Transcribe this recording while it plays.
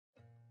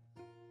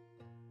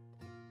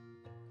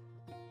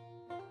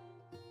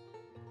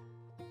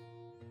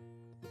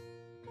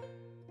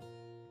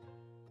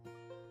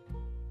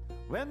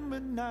When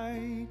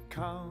midnight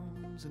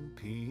comes and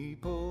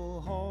people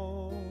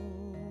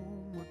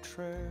homeward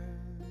tread,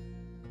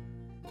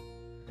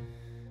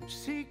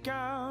 seek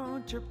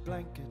out your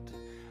blanket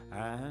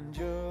and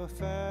your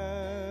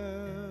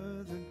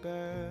feathered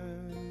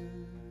bed.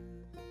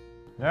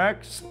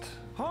 Next.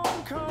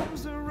 Home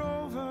comes the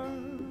rover,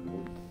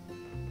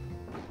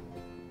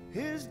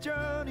 his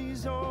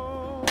journey's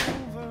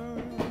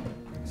over.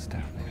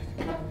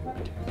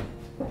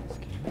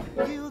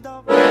 Yield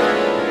up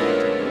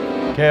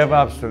Kev,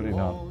 absolutely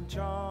not.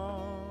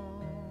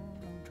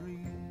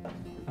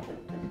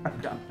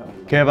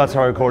 Kev, that's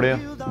our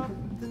accordion.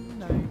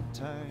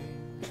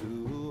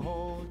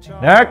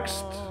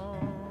 Next.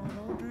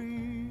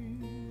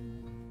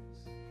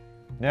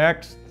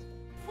 Next.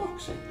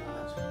 Fuck's sake,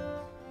 lads.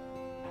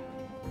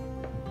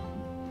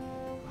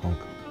 Honk.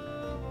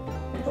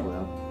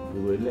 Well, we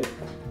would like.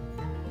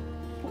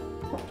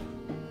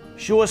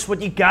 Show us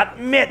what you got,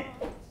 mate.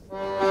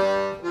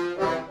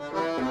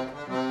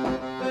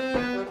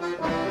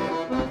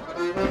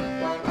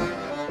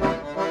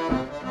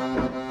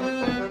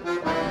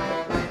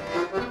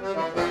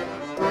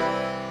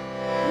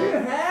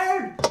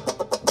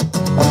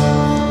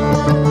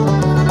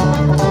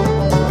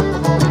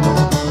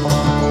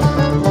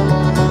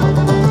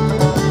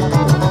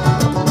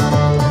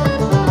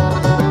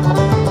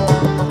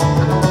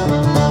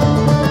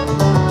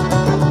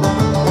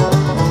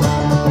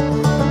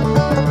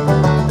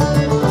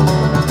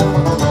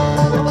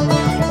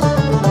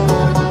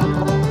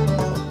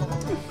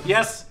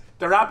 Yes,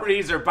 the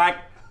Rapparees are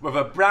back with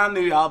a brand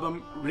new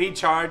album,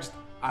 Recharged,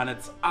 and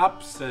it's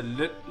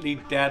absolutely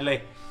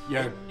deadly.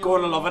 You're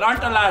going to love it,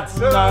 aren't you, lads?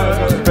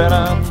 Bred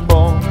and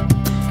born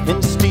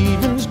in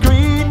Stephen's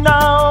Green,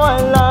 now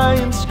I lie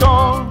in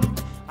scorn.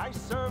 I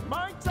serve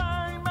my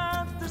time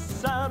at the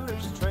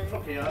saddler's trade.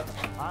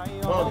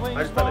 I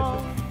always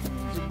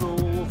was a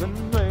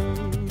roving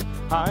blade.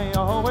 I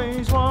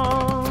always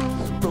was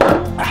a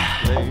roving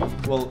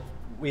blade. Well,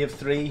 we have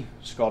 3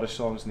 Scottish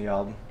songs in the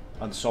album,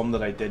 and some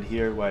that I did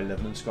hear while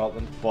living in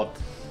Scotland, but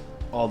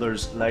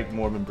others, like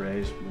Mormon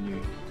Braes, when you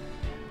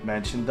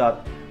mentioned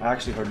that, I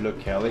actually heard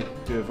Luke Kelly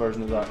do a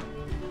version of that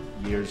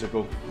years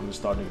ago when I was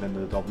starting to get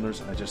into the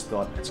Dubliners, and I just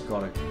thought it's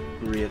got a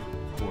great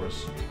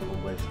chorus the whole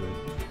way through.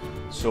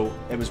 So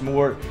it was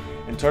more,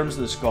 in terms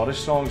of the Scottish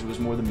songs, it was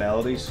more the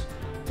melodies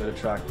that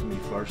attracted me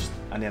first,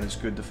 and then it's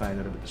good to find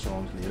out about the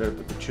songs later,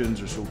 but the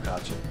tunes are so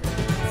catchy.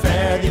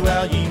 Fare thee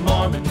well, ye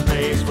Mormon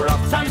Braes, we're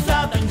off time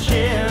south and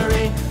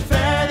cheery.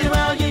 Fare thee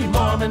well, ye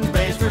Mormon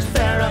Braes, first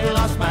fair I've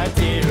lost my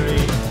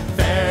dearie.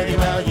 Fare thee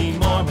well, ye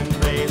Mormon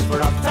Braes,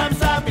 we're off time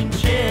south and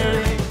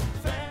cheery.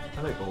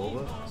 I like all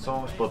the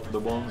songs, but the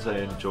ones I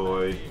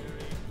enjoy,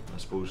 I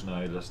suppose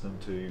now listening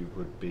to,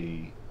 would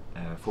be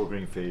Four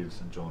Green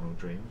Fields and John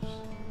O'Dreams.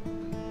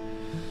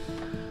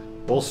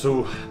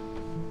 Also,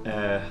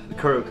 the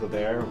Curl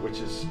Kildare, which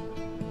is,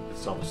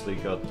 it's obviously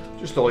got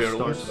Just all your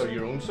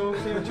own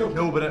songs there, Joe?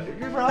 no, but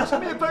you were asking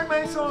me about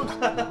my songs.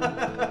 You're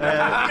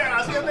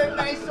asking about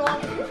my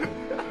songs.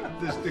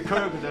 The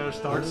Curl Kildare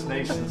starts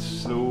nice and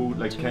slow,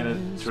 like kind of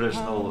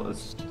traditional,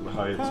 as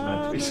how it's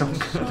meant to be sung.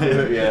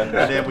 Yeah. And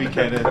then we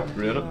kind of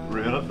ruin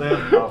it then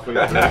halfway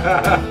through.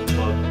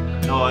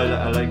 But no,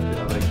 I like the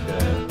way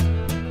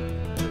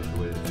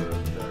the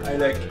Curl Kildare. I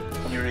like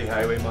Yuri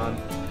Highwayman,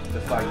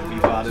 the fact that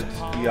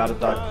you added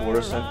that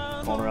chorus in,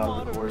 Connor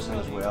added the chorus in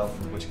as well,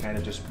 which kind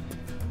of just,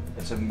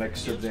 it's a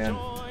mix of then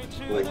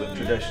like the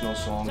traditional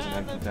songs and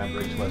then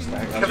contemporary twist. I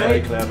think that's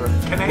very clever.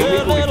 Can I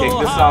take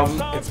this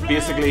album? It's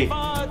basically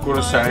going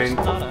to sound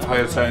how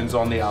it sounds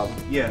on the album.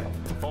 Yeah,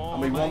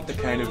 and we want to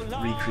kind of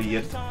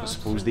recreate, I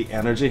suppose, the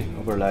energy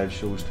of our live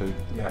shows too.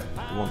 Yeah.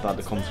 We want that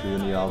to come through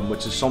in the album,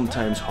 which is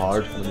sometimes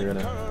hard when you're in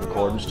a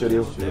recording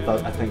studio,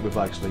 but I think we've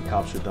actually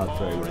captured that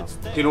very well.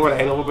 Do you know what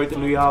I love about the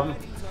new album?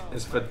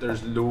 Is that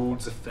there's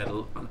loads of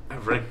fiddle on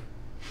everything.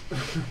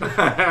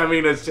 I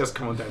mean, it's just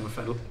coming down with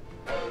fiddle.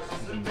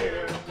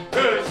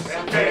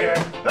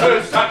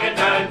 Who's talking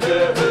down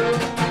to who?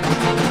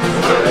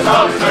 Who's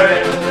all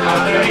straight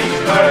on the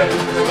east bird?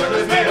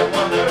 Who's made of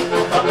wonder,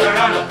 thunder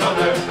and of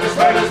thunder? This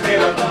world is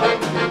made of love.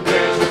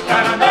 Who's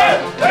kind of man?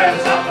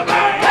 Who's off the man?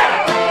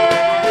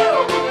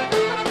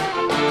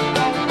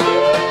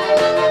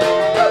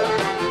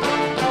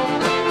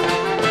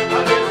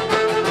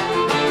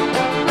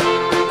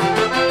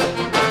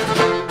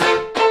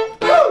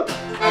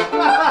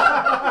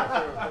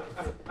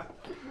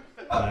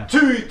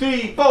 Two,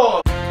 three,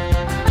 four.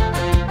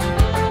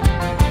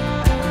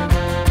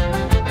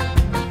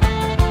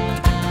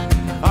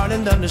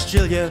 Ireland and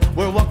Australia,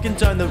 we're walking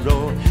down the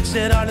road.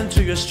 Said Ireland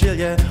to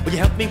Australia, will you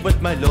help me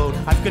with my load?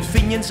 I've got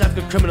fiends, I've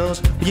got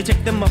criminals, will you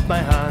take them off my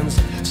hands?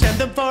 Send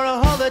them for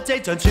a holiday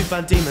down to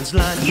Van Diemen's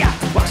Land. Yeah!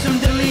 Wax them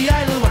diddly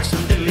idle, wax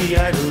them diddly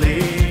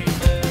idly.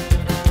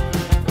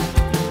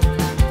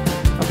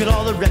 I've got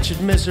all the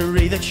wretched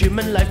misery that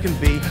human life can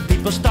be.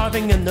 People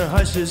starving in their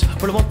houses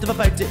for the want of a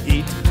bite to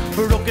eat.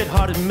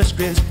 Broken-hearted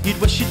miscreants,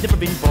 you'd wish you'd never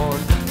been born.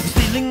 The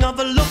stealing of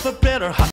a loaf of bread or hot